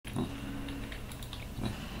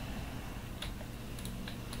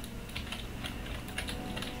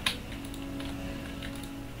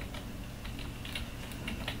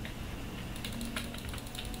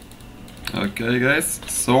Okay guys,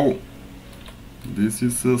 so this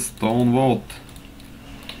is a Stonevault.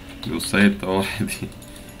 You said it already.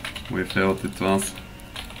 We felt it once.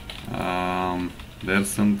 There's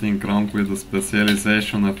something wrong with the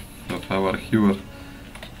specialization of our hero,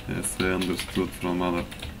 as I understood from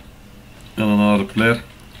another player.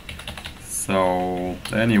 So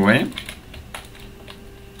anyway,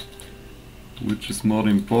 which is more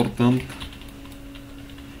important?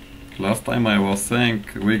 Last time I was saying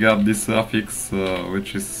we got this affix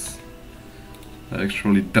which is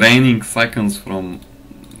actually draining seconds from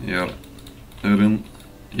your run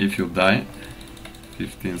if you die.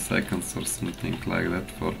 15 seconds or something like that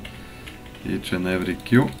for each and every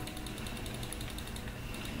queue.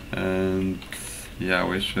 And yeah,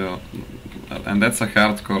 we should, and that's a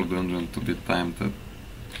hardcore dungeon to be timed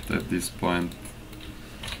at this point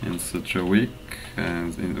in such a week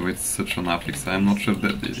and with such an affix. I'm not sure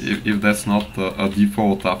that if that's not a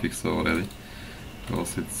default affix already,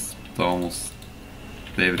 because it's almost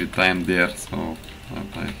every time there, so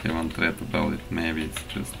I haven't read about it. Maybe it's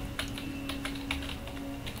just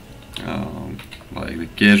like the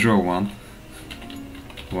casual one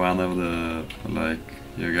of the, like,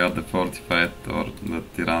 you got the fortified or the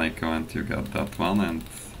tyrannical and you got that one, and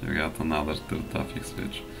you got another third affix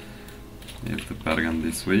which is the Paragon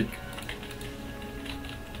this week.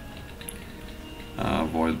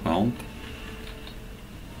 Void bound.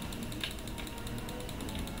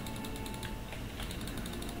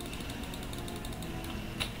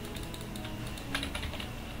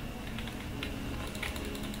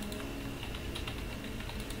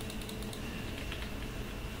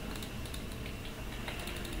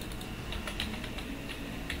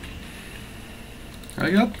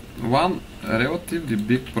 I got one relatively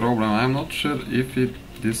big problem. I'm not sure if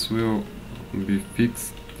this will be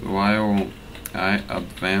fixed while I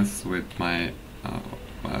advance with my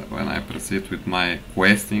when I proceed with my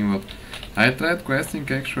questing. But I tried questing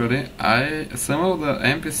actually. Some of the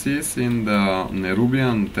NPCs in the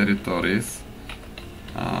Nerubian territories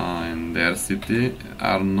in their city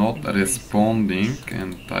are not responding,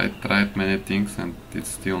 and I tried many things and it's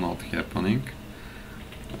still not happening.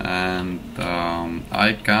 And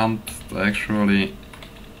I can't actually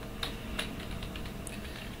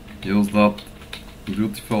use that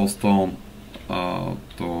beautiful stone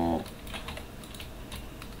to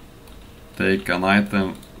take an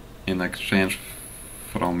item in exchange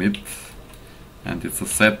from it, and it's a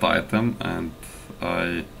set item, and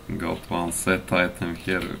I got one set item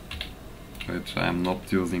here which I am not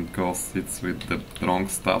using because it's with the wrong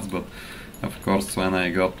stats. But of course when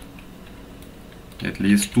I got at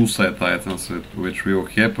least two set items which will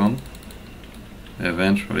happen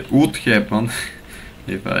eventually, would happen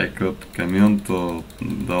if I could commune to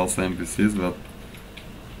those NPCs, but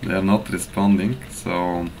they're not responding,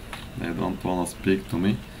 so they don't want to speak to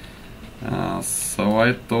me. So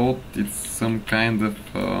I thought it's some kind of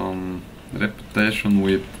reputation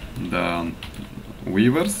with the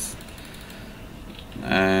weavers,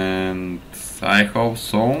 and I hope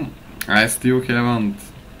so. I still haven't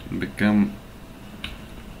become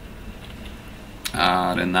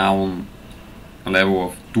renown level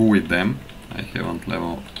of 2 with them. I haven't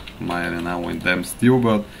leveled my renown with them still,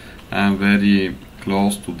 but I'm very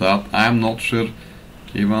close to that. I'm not sure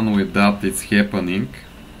even with that it's happening,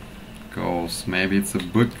 because maybe it's a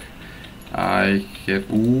bug. I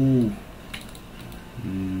have... ooh,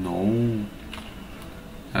 no,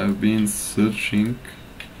 I've been searching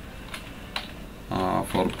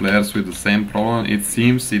for players with the same problem. It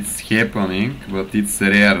seems it's happening, but it's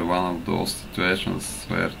rare, one of those situations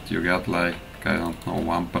where you got, like, I don't know,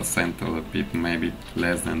 1% of the people, maybe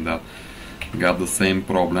less than that, got the same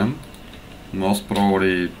problem. Most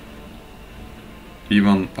probably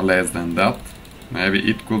even less than that. Maybe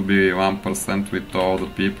it could be 1% with all the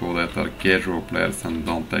people that are casual players and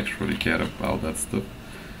don't actually care about that stuff.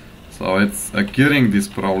 So it's occurring, this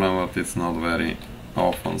problem, but it's not very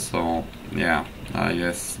often. So yeah, I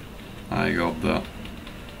guess I got the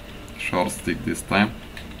short stick this time,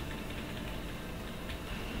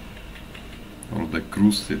 or the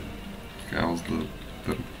cruciate. How's the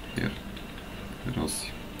term here?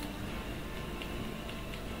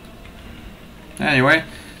 Anyway,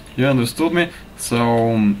 you understood me.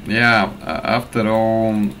 So yeah, after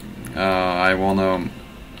all, I wanna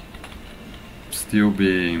still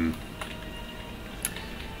be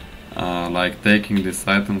like taking this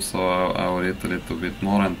item, so I'll read a little bit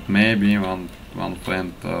more. And maybe one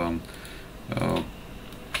friend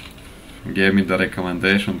gave me the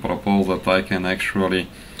recommendation, proposed that I can actually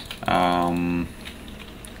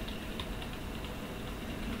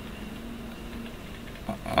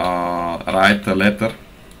write a letter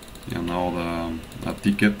you know, a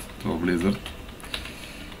ticket to Blizzard.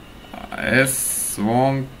 As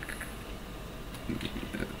long,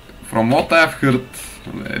 from what I've heard,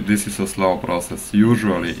 this is a slow process.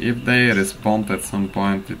 Usually, if they respond at some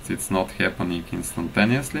point, it's not happening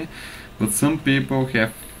instantaneously. But some people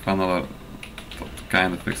have another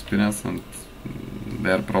kind of experience, and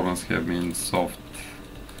their problems have been solved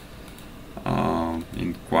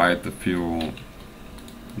in quite a few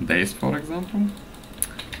days, for example,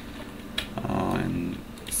 in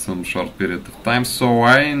some short period of time. So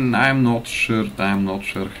I'm not sure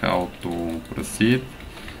how to proceed.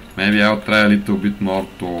 Maybe I'll try a little bit more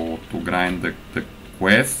to grind the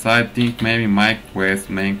quests. I think maybe my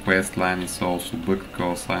main quest line is also bugged,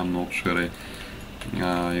 because I'm not sure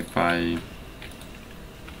if I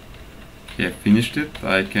have finished it.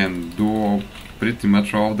 I can do pretty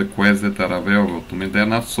much all the quests that are available to me. They're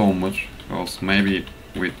not so much, because maybe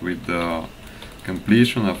with the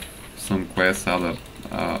completion of some quests, others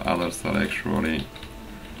are actually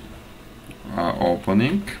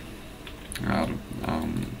opening.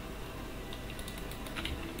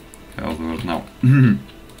 How's the word now?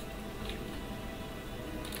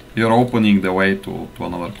 You're opening the way to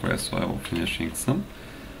another quest, so I will finishing some.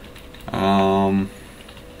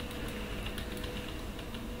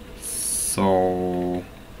 So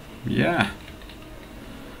yeah,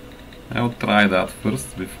 I'll try that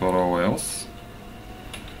first before all else.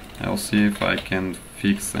 I'll see if I can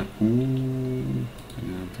fix an... Ooh, I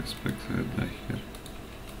didn't expect that here.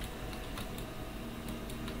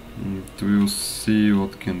 We'll see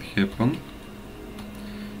what can happen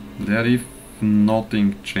there if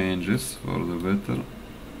nothing changes for the better.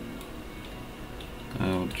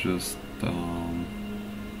 I'll just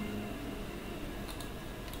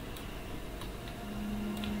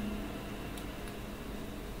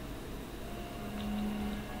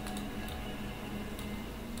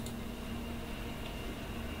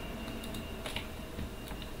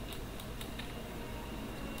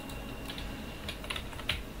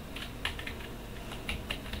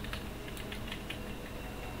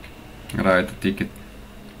write a ticket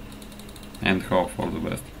and hope for the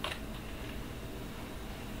best.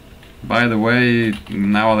 By the way,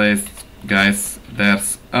 nowadays, guys,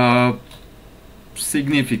 there's a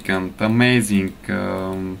significant, amazing,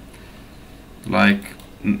 like,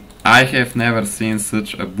 I have never seen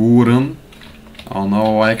such a bull run on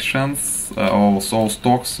all actions, also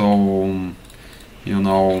stocks, so, you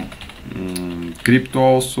know, crypto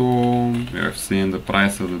also. We have seen the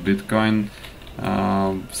price of the Bitcoin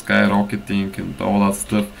skyrocketing and all that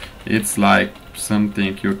stuff. It's like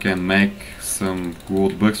something you can make some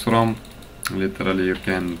good bucks from. Literally, you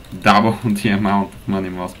can double the amount of money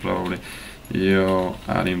most probably you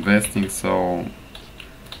are investing, so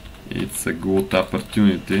it's a good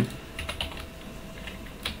opportunity.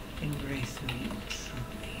 Embrace who you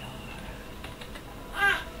truly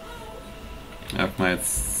are. I've made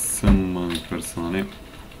some money personally,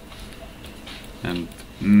 and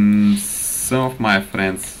some of my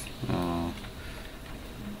friends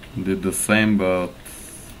did the same, but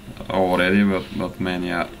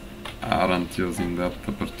many aren't using that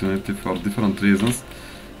opportunity for different reasons.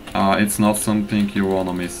 It's not something you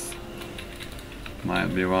wanna miss.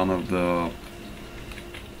 Might be one of the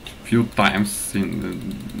few times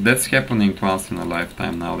that's happening once in a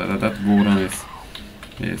lifetime now. That bull run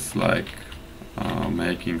is like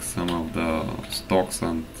making some of the stocks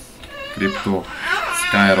and crypto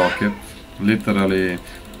skyrocket. Literally,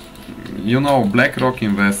 you know, BlackRock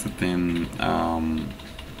invested in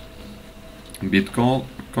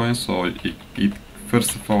Bitcoin, so it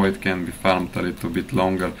first of all it can be farmed a little bit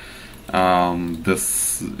longer.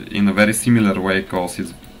 This in a very similar way, because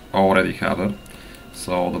it's already harder,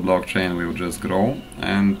 so the blockchain will just grow.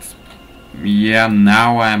 And yeah,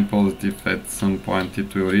 now I'm positive at some point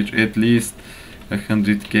it will reach at least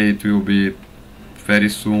 100k. It will be very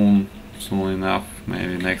soon enough,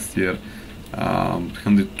 maybe next year.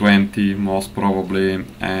 120 most probably,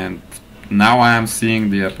 and now I am seeing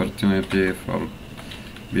the opportunity for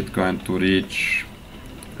Bitcoin to reach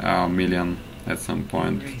a million at some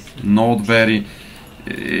point. Not very,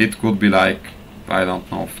 it could be like, I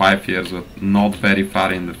don't know, 5 years, but not very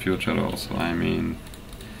far in the future also. I mean,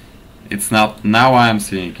 it's not, now I am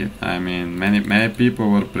seeing it. I mean, many people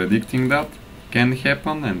were predicting that can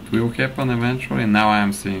happen and will happen eventually. Now I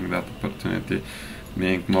am seeing that opportunity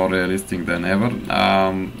being more realistic than ever.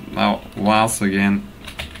 Now, once again,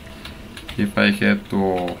 if I had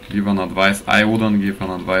to give an advice, I wouldn't give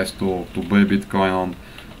an advice to buy Bitcoin on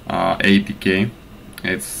 80k.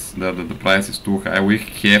 It's the price is too high. We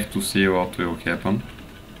have to see what will happen.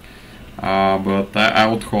 But I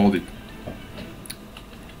would hold it.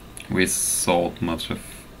 we sold much of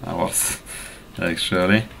ours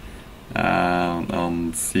actually.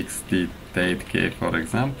 On 68k for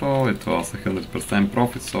example, it was 100%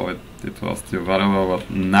 profit, so it was still valuable, but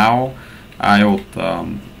now I would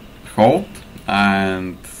hold,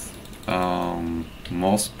 and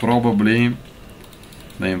most probably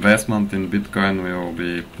the investment in Bitcoin will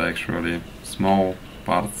be actually small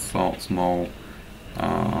parts, so small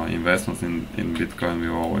investments in Bitcoin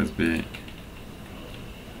will always be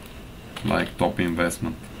like top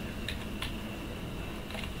investment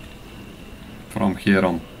from here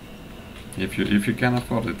on, if you can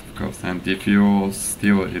afford it, of course. And if you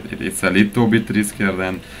still it's a little bit riskier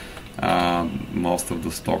than most of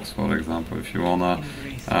the stocks, for example. If you wanna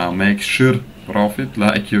make sure profit,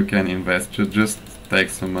 like you can invest, just take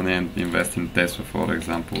some money and invest in Tesla, for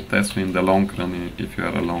example. Tesla in the long run, if you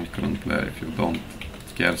are a long run player, if you don't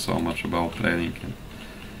care so much about trading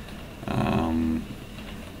and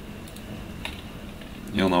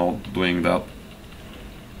you know, doing that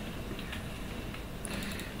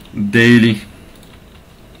daily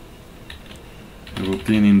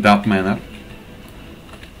routine in that manner.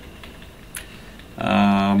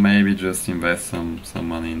 Maybe just invest some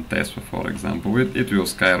money in Tesla, for example. It will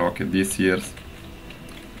skyrocket this year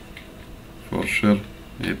for sure.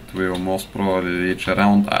 It will most probably reach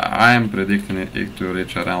around, I am predicting it to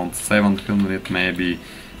reach around 700, maybe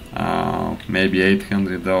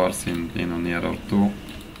 $800 in a year or two.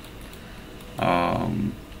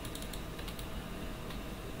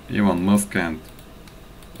 Elon Musk and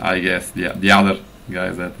I guess the other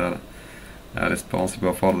guys that are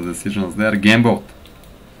responsible for the decisions there gambled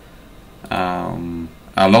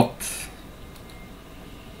a lot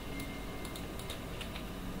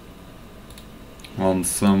on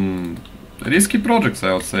some risky projects,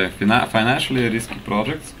 I would say, financially risky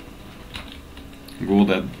projects. Good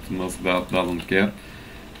that Musk doesn't care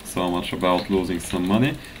so much about losing some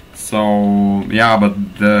money. So yeah, but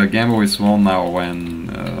the gamble is won now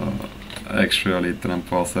when actually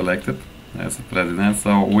Trump was elected as a president.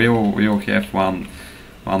 So we'll have one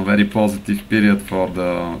very positive period for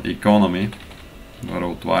the economy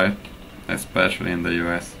worldwide, especially in the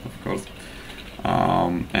US, of course.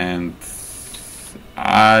 And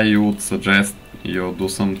I would suggest you do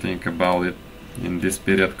something about it in this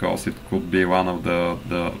period, because it could be one of the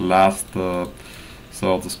last, so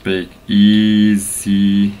to speak,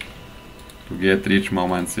 easy to get rich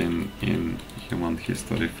moments in human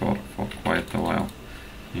history for quite a while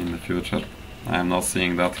in the future. I'm not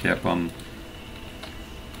seeing that happen.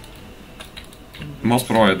 Most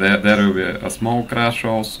probably there will be a small crash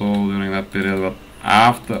also during that period, but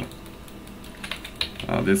after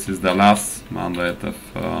this is the last mandate of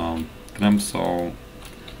Trump, so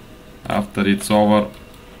after it's over,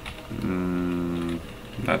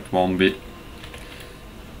 that won't be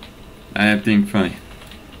anything funny.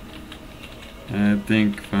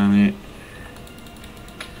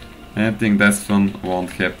 Anything that's fun won't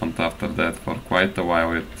happen after that for quite a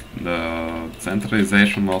while. The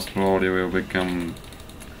centralization most probably will become...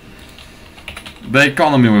 The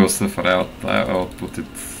economy will suffer out, I'll put it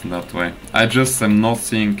that way. I just am not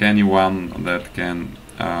seeing anyone that can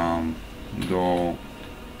do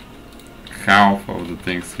half of the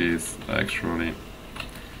things he's actually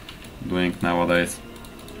doing nowadays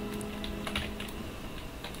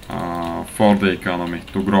for the economy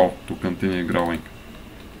to grow, to continue growing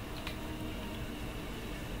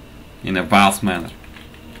in a vast manner.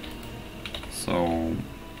 So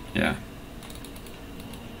yeah,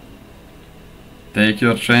 take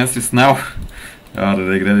your chances now or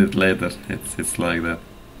regret it later. It's like that.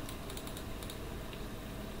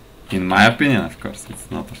 In my opinion, of course, it's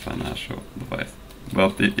not a financial advice,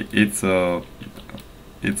 but it's a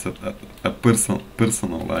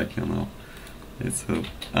personal, like, you know, it's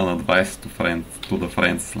an advice to the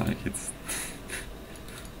friends, like it's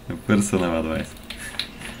a personal advice.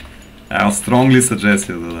 I'll strongly suggest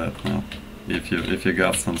you do that now, if you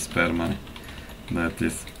got some spare money. That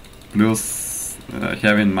is. Plus,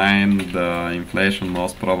 have in mind the inflation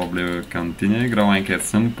most probably will continue growing at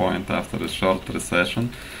some point after a short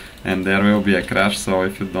recession, and there will be a crash. So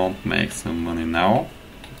if you don't make some money now,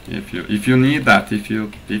 if you need that, if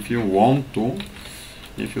you want to,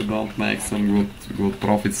 if you don't make some good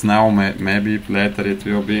profits now, maybe later it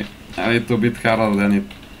will be a little bit harder than it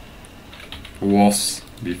was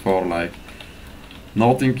before. Like,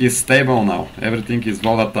 nothing is stable now, everything is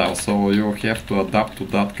volatile, so you have to adapt to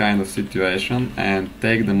that kind of situation and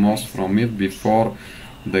take the most from it before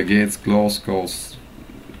the gates close, cause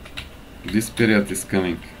this period is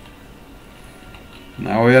coming.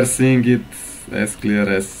 Now we are seeing it as clear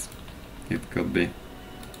as it could be.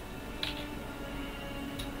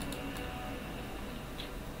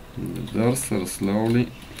 The doors are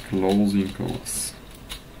slowly closing on us.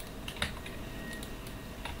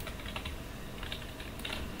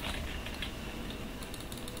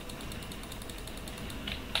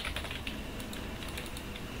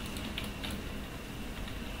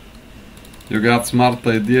 You got smart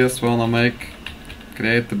ideas, wanna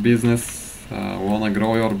create a business, wanna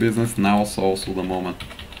grow your business, now's also the moment.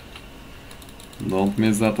 Don't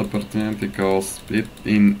miss that opportunity, because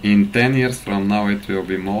in 10 years from now it will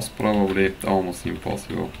be most probably almost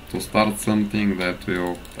impossible to start something that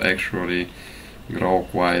will actually grow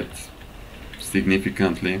quite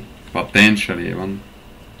significantly, potentially even.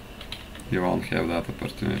 You won't have that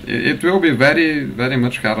opportunity. It will be very, very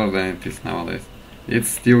much harder than it is nowadays. It's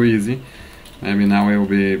still easy. Maybe now it will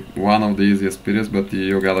be one of the easiest periods, but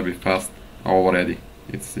you gotta be fast already.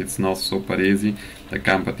 It's not super easy. The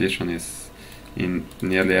competition is in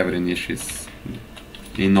nearly every niche is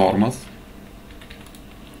enormous,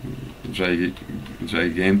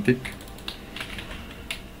 gigantic.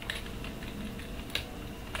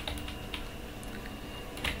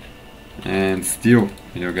 And still,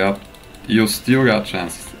 you still got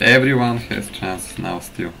chances. Everyone has chances now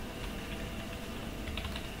still.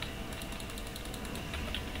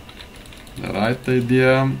 The right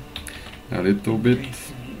idea, a little bit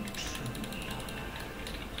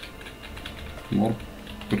more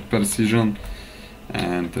precision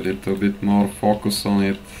and a little bit more focus on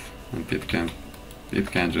it, and it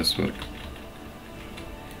can just work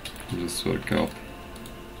out.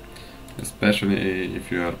 Especially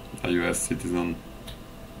if you are a US citizen,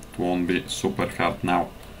 it won't be super hard now.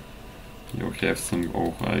 You have some...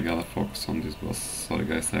 Oh, I gotta focus on this boss. Sorry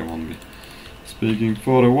guys, I won't be speaking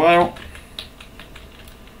for a while.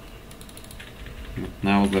 But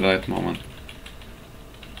now is the right moment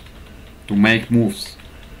to make moves.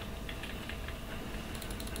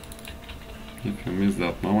 If you miss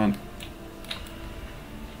that moment,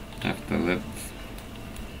 after that,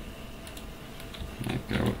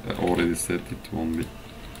 like I already said, it won't be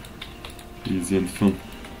easy and fun.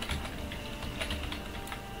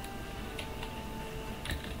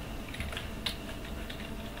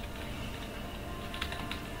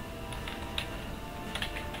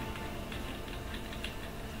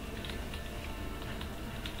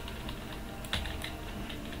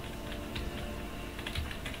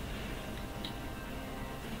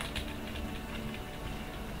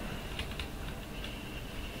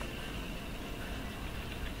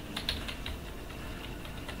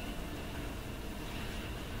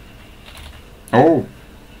 Oh!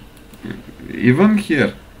 Even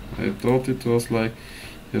here! I thought it was like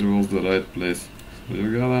here was the right place. So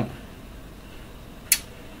you gotta...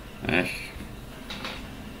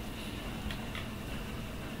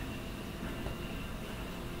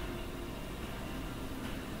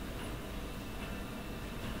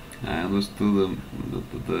 I understood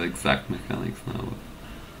the exact mechanics now,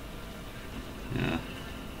 but yeah,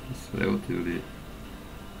 it's relatively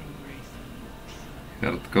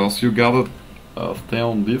hard, because you gotta stay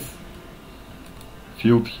on this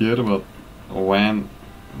field here, but when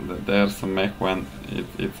there's a mech, when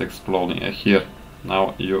it's exploding here,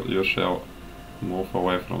 now you shall move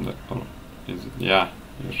away from the... Or is it? Yeah,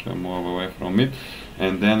 you shall move away from it,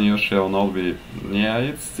 and then you shall not be... Yeah,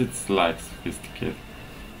 it's like sophisticated.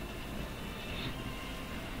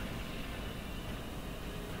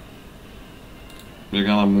 We're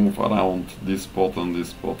gonna move around this spot and this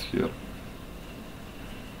spot here.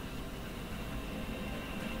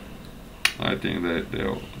 I think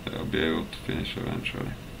they'll be able to finish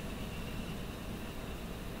eventually.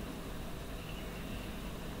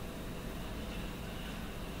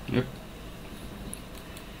 Yep.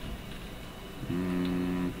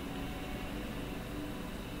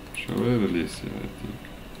 Shall we release it? I think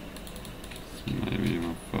it's maybe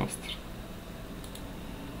even faster.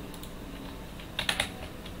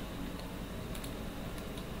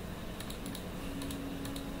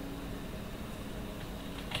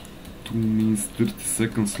 Means 30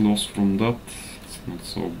 seconds loss from that. It's not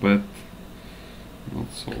so bad,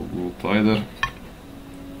 not so good either.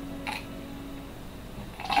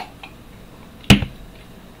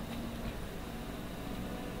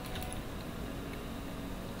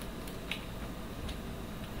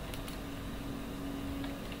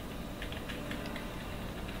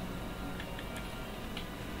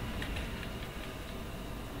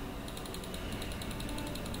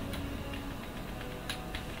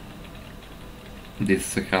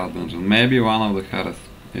 This is a hard dungeon, maybe one of the hardest.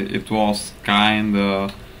 It was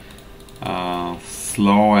kinda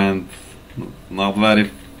slow and not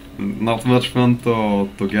much fun to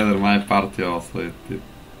gather my party also.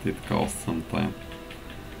 It cost some time.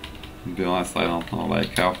 To be honest, I don't know,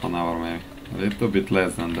 like half an hour maybe. A little bit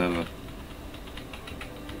less than that, but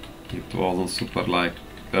it wasn't super like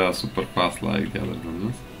super fast like the other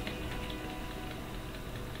dungeons.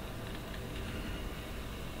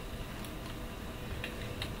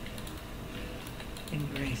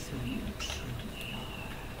 Embrace who you truly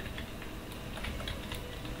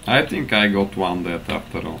are. I think I got one death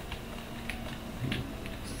after all.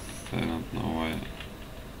 I don't know why.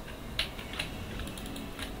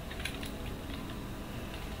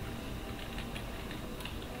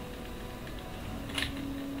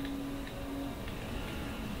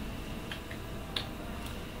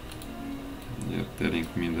 You're telling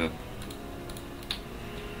me that.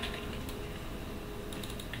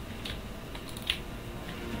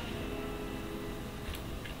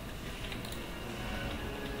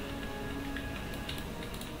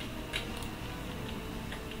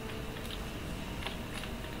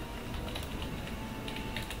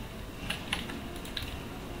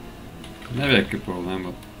 Maybe a couple of them,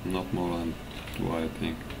 but not more than 2, I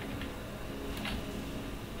think.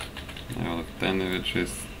 Out of 10, which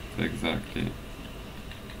is exactly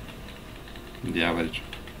the average.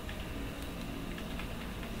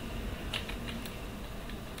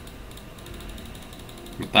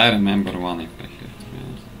 But I remember one if I have to be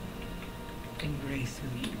honest. Embrace who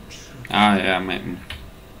you truly Ah, yeah, maybe.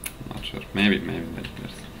 Not sure. Maybe like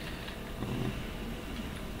this.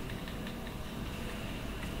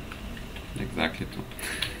 Exactly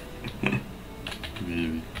 2.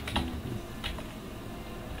 Maybe.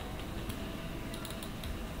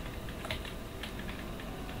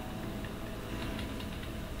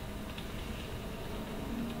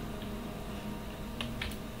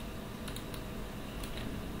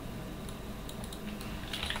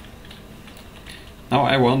 Now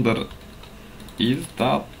I wonder, is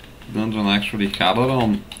that dungeon actually harder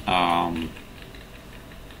on on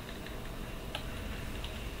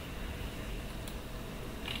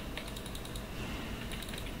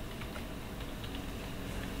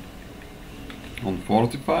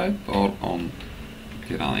Fortified or on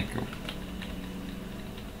Tyrannical?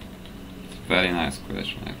 It's a very nice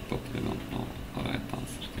question, I totally don't know the right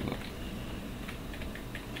answer to that.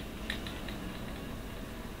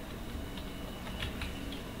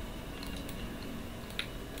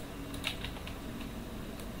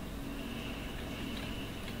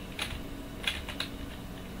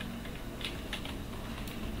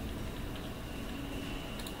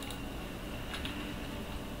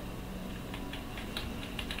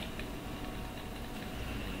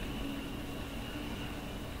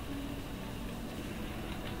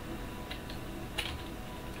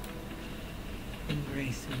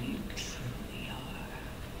 embrace who you truly are.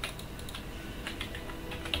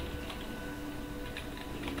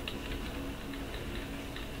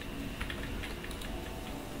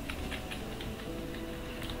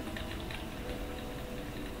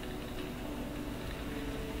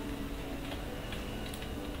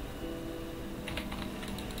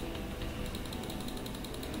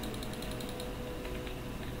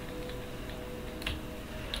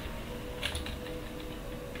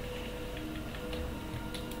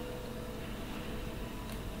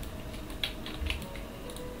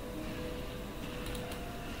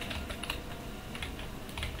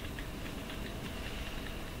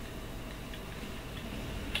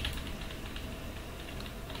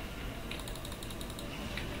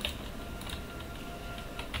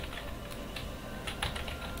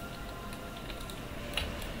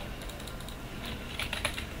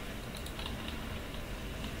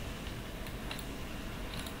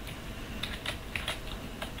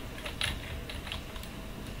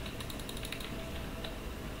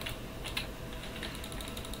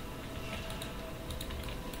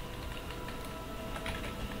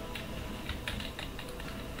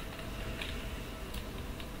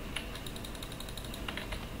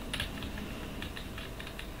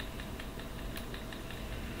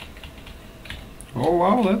 Oh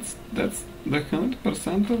wow, that's the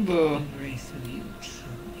 100% of Embrace who you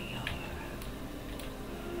truly are.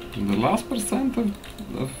 the last percent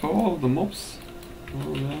of all of the mobs,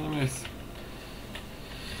 all the enemies.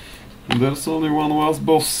 There's only one last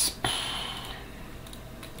boss.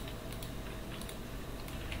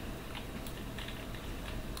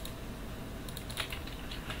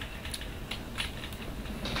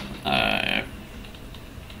 I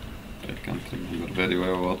can't remember very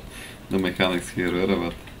well what the mechanics here were,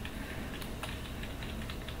 but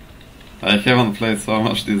I haven't played so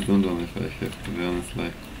much this dungeon, if I have to be honest.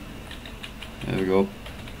 Like, I've got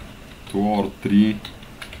 2 or 3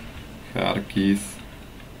 hard keys.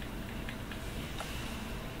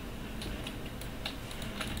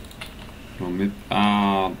 from it.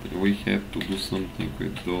 Ah, we had to do something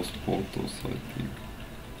with those portals, I think.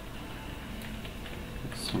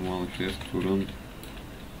 Someone has to run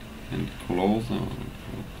and close them.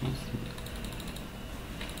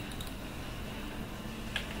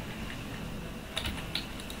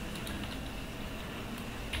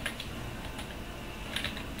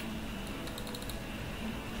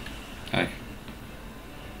 Hey.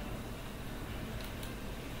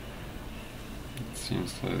 It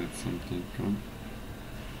seems I did something wrong.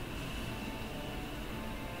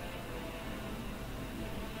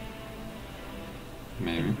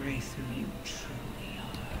 Maybe. Embrace who you truly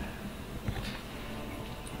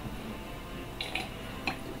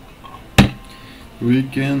are. We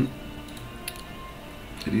can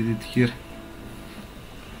read it here.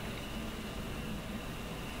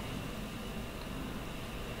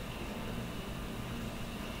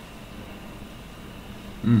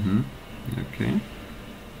 Okay.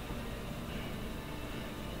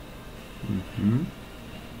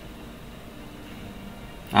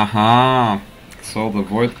 Aha! So the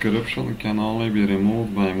void corruption can only be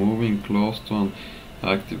removed by moving close to an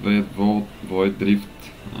activate void drift.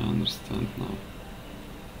 I understand now.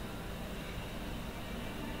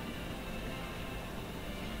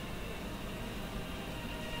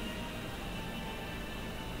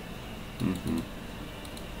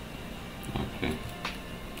 Okay.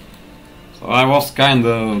 So I was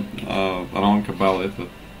kinda wrong about it, but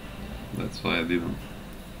that's why I didn't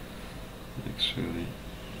actually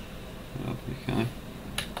not behind.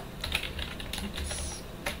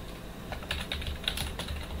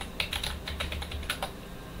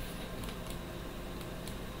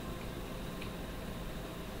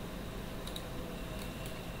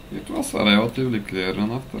 It was a relatively clear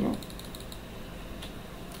run after all.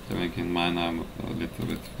 Having in mind I'm a little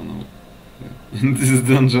bit funnel in this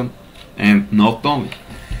dungeon, and not only.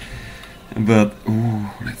 But ooh,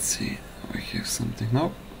 let's see, I have something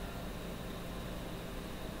now.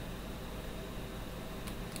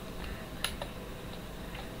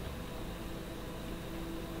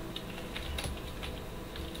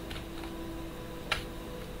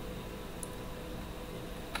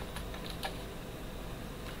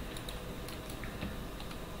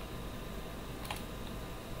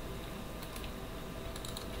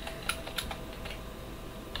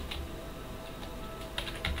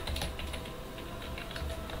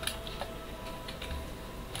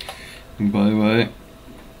 Bye bye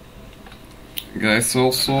guys.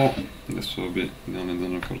 Also, this will be the only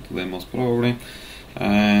dungeon for today most probably,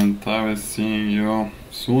 and I will see you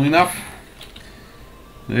soon enough.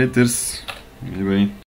 Laters. Bye bye.